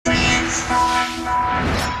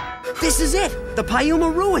This is it! The Pyuma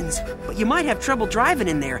Ruins! But you might have trouble driving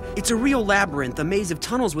in there. It's a real labyrinth, a maze of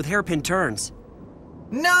tunnels with hairpin turns.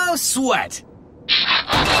 No sweat!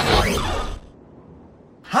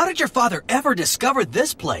 How did your father ever discover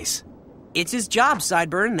this place? It's his job,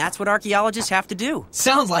 Sideburn. That's what archaeologists have to do.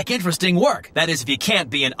 Sounds like interesting work. That is, if you can't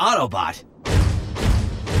be an Autobot.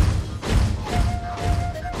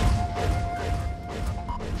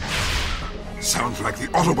 Sounds like the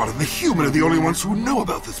Autobot and the human are the only ones who know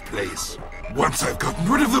about this place. Once I've gotten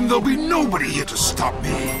rid of them, there'll be nobody here to stop me.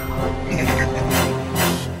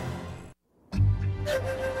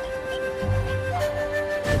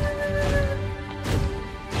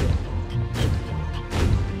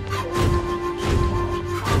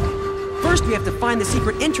 First, we have to find the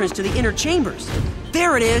secret entrance to the inner chambers.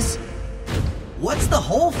 There it is! What's the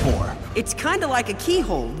hole for? It's kind of like a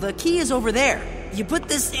keyhole. The key is over there. You put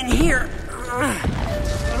this in here.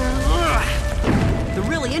 The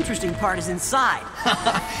really interesting part is inside.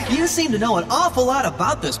 You seem to know an awful lot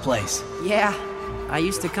about this place. Yeah, I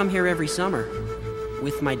used to come here every summer.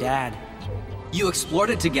 With my dad. You explored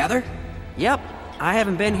it together? Yep. I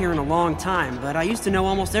haven't been here in a long time, but I used to know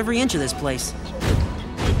almost every inch of this place.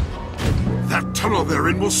 That tunnel they're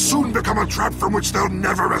in will soon become a trap from which they'll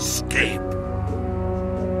never escape.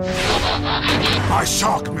 My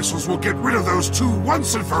shock missiles will get rid of those two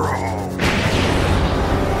once and for all.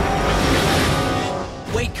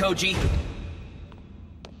 Wait, Koji.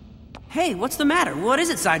 Hey, what's the matter? What is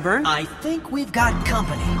it, Sideburn? I think we've got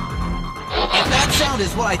company. If that sound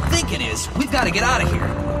is what I think it is, we've got to get out of here.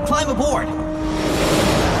 Climb aboard.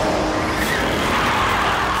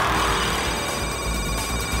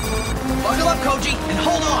 Buckle up, Koji, and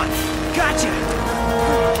hold on. Gotcha!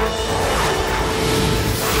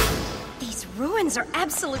 These ruins are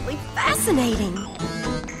absolutely fascinating.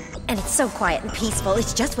 And it's so quiet and peaceful.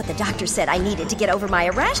 It's just what the doctor said I needed to get over my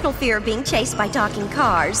irrational fear of being chased by talking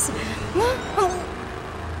cars.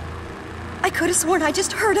 I could have sworn I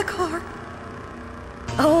just heard a car.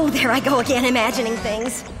 Oh, there I go again, imagining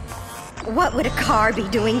things. What would a car be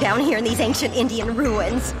doing down here in these ancient Indian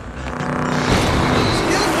ruins?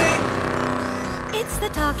 Excuse me! It's the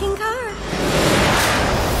talking car.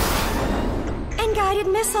 And guided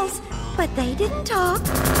missiles, but they didn't talk.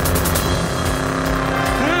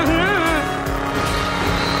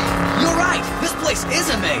 You're right! This place is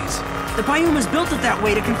a maze! The Pyumas built it that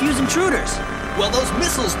way to confuse intruders. Well, those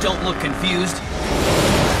missiles don't look confused.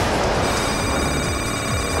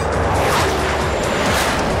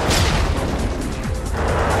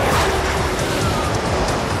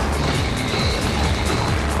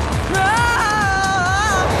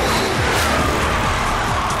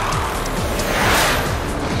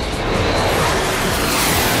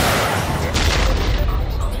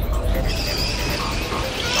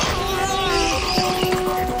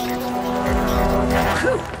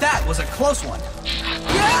 That was a close one.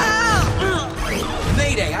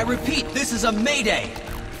 Mayday, I repeat, this is a mayday.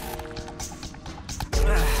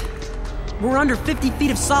 We're under 50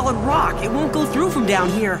 feet of solid rock. It won't go through from down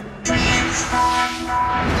here. Incoming!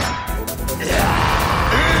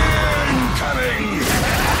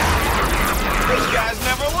 These guys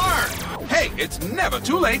never learn. Hey, it's never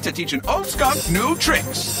too late to teach an old skunk new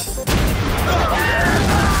tricks.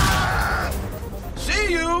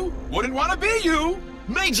 See you. Wouldn't want to be you.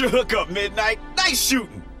 Major hookup, Midnight. Nice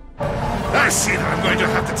shooting. I see that I'm going to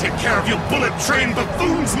have to take care of you bullet-trained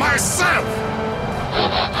buffoons myself!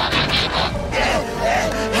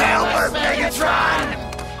 Help us,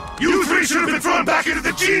 Megatron! You three should have been thrown back into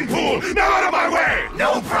the gene pool! Now out of my way!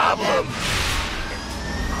 No problem.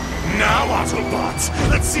 Now, Autobots,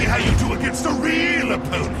 let's see how you do against a real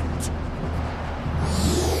opponent.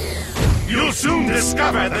 You'll soon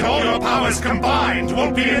discover that all your powers combined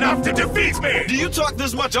won't be enough to defeat me! Do you talk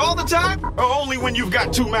this much all the time? Or only when you've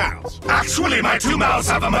got two mouths? Actually, my two mouths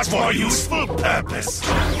have a much more useful purpose.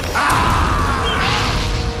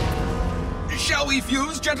 Shall we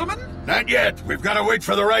fuse, gentlemen? Not yet. We've got to wait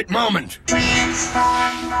for the right moment.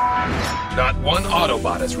 Not one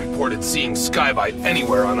Autobot has reported seeing Skybite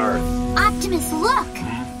anywhere on Earth. Optimus, look!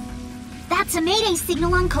 That's a Mayday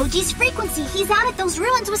signal on Koji's frequency. He's out at those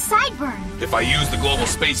ruins with Sideburn. If I use the global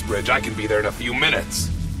space bridge, I can be there in a few minutes.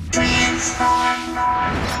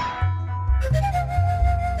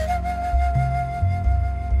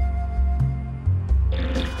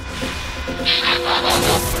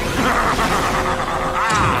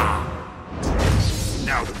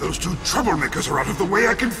 Now that those two troublemakers are out of the way,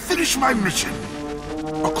 I can finish my mission.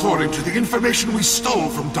 According to the information we stole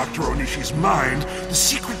from Dr. Onishi's mind, the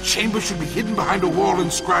secret chamber should be hidden behind a wall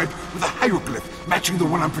inscribed with a hieroglyph matching the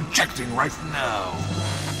one I'm projecting right now.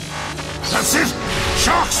 That's it!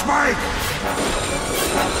 Shock Spike!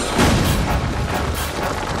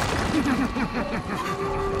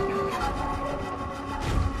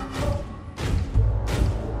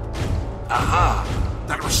 Aha!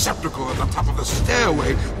 That receptacle at the top of the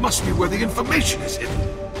stairway must be where the information is hidden.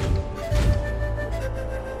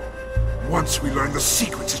 Once we learn the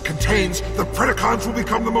secrets it contains, the Predacons will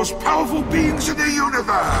become the most powerful beings in the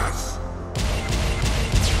universe!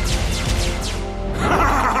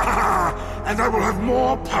 And I will have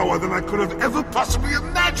more power than I could have ever possibly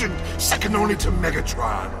imagined, second only to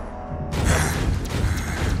Megatron.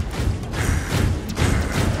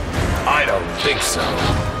 I don't think so.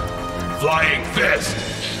 Flying Fist.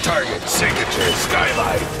 Target signature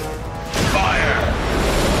Skylight. Fire!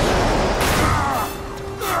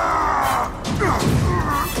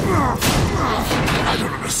 I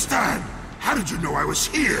don't understand. How did you know I was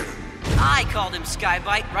here? I called him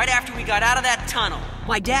Skybite right after we got out of that tunnel.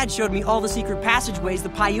 My dad showed me all the secret passageways the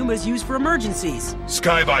Pyumas use for emergencies.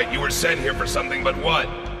 Skybite, you were sent here for something but what?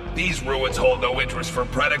 These ruins hold no interest for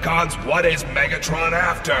Predacons. What is Megatron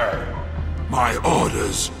after? My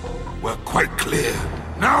orders were quite clear.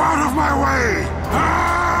 Now out of my way!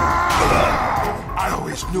 Ah! I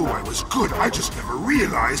always knew I was good, I just never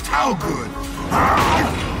realized how good.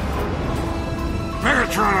 Ah!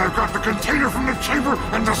 Megatron, I've got the container from the chamber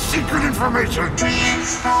and the secret information!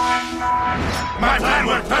 My plan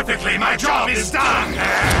worked perfectly. My job is done.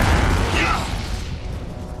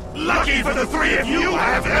 Lucky for the three of you,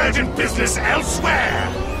 I have urgent business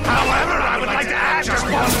elsewhere. However, I would like to add just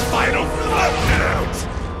one final footnote.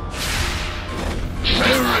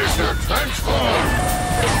 Hellraiser, transform!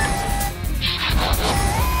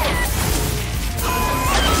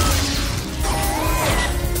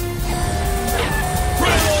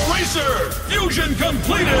 Rail Racer! Fusion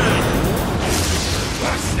completed!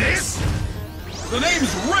 What's this? The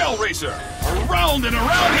name's Rail Racer. Around and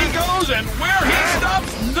around he goes, and where he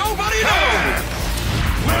stops, nobody knows!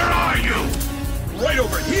 Where are you? Right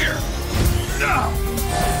over here.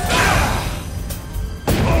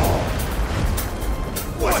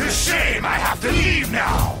 What a shame I have to leave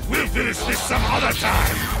now. We'll finish this some other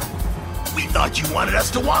time. We thought you wanted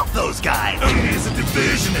us to walk those guys. It is a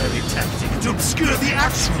diversionary tactic to obscure the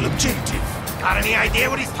actual objective. Got any idea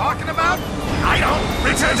what he's talking about? I don't.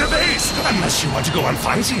 Return to base, unless you want to go on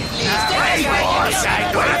fighting. Hey, boss!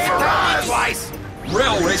 I got it for us twice.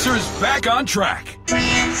 Rail Racer's back on track.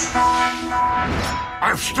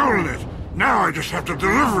 I've stolen it. Now I just have to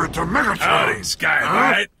deliver it to Megatron. Howdy,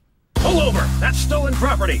 Skybite. Pull over! That's stolen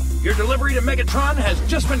property! Your delivery to Megatron has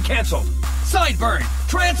just been cancelled! Sideburn,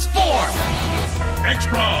 transform!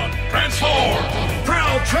 X-Brawn, transform!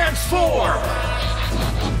 Prowl, transform!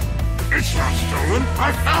 It's not stolen.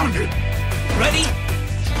 I found it. Ready?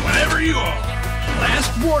 Whenever you are!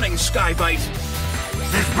 Last warning, Skybite!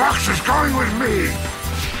 This box is going with me.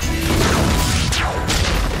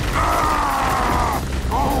 Ah!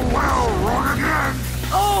 Oh, well, wrong again.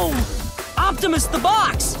 Oh! Optimus the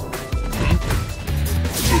box!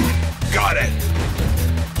 Got it!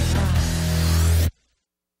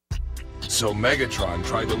 So Megatron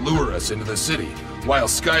tried to lure us into the city, while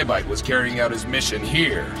Skybite was carrying out his mission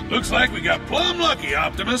here. Looks like we got plumb lucky,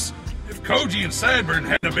 Optimus. If Koji and Sideburn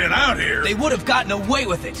hadn't been out here... They would have gotten away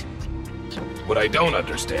with it. What I don't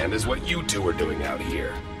understand is what you two are doing out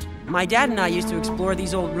here. My dad and I used to explore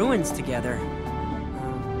these old ruins together.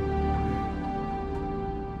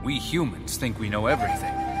 We humans think we know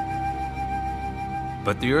everything.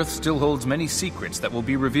 But the Earth still holds many secrets that will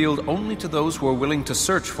be revealed only to those who are willing to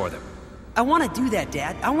search for them. I want to do that,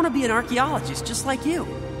 Dad. I want to be an archaeologist, just like you.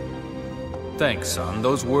 Thanks, son.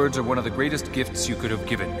 Those words are one of the greatest gifts you could have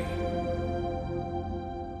given me.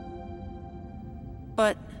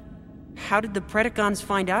 But how did the Predacons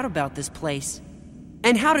find out about this place?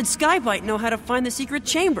 And how did Skybite know how to find the secret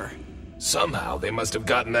chamber? Somehow they must have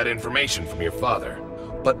gotten that information from your father.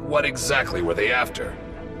 But what exactly were they after?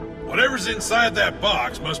 Whatever's inside that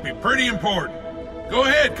box must be pretty important. Go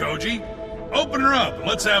ahead, Koji. Open her up and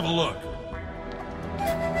let's have a look.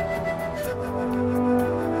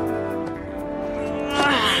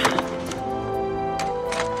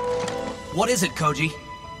 What is it, Koji?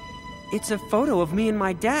 It's a photo of me and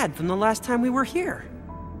my dad from the last time we were here.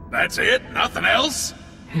 That's it? Nothing else?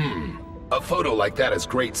 A photo like that has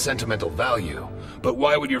great sentimental value. But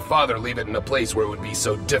why would your father leave it in a place where it would be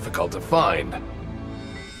so difficult to find?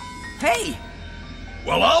 Hey!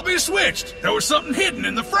 Well, I'll be switched. There was something hidden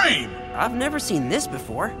in the frame. I've never seen this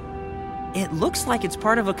before. It looks like it's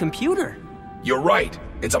part of a computer. You're right.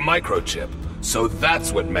 It's a microchip. So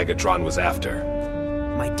that's what Megatron was after.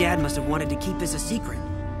 My dad must have wanted to keep this a secret.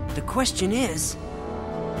 The question is...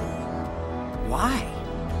 Why?